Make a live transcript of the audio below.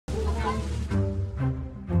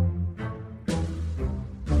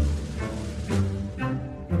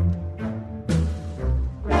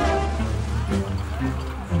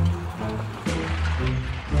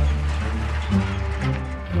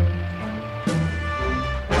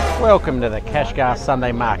Welcome to the Kashgar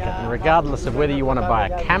Sunday Market, and regardless of whether you want to buy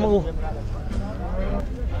a camel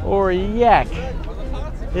or a yak,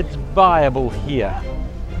 it's buyable here.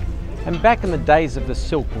 And back in the days of the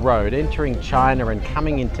Silk Road, entering China and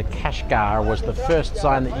coming into Kashgar was the first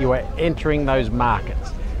sign that you were entering those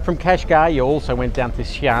markets. From Kashgar you also went down to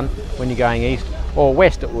Xi'an when you're going east, or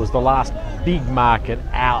west. It was the last big market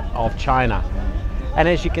out of China. And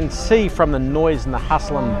as you can see from the noise and the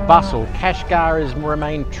hustle and bustle, Kashgar has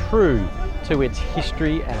remained true to its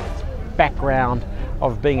history and its background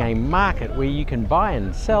of being a market where you can buy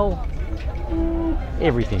and sell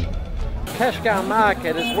everything. Kashgar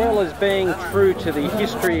Market, as well as being true to the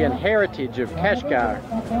history and heritage of Kashgar,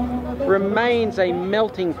 remains a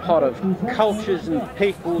melting pot of cultures and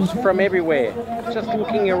peoples from everywhere. Just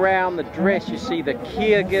looking around the dress, you see the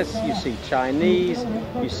Kyrgyz, you see Chinese,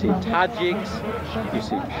 you see Tajiks, you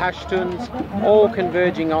see Pashtuns, all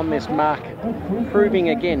converging on this market, proving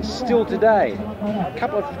again, still today, a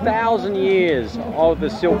couple of thousand years of the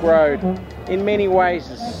Silk Road, in many ways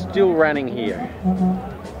is still running here.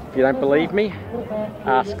 If you don't believe me,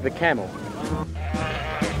 ask the camel.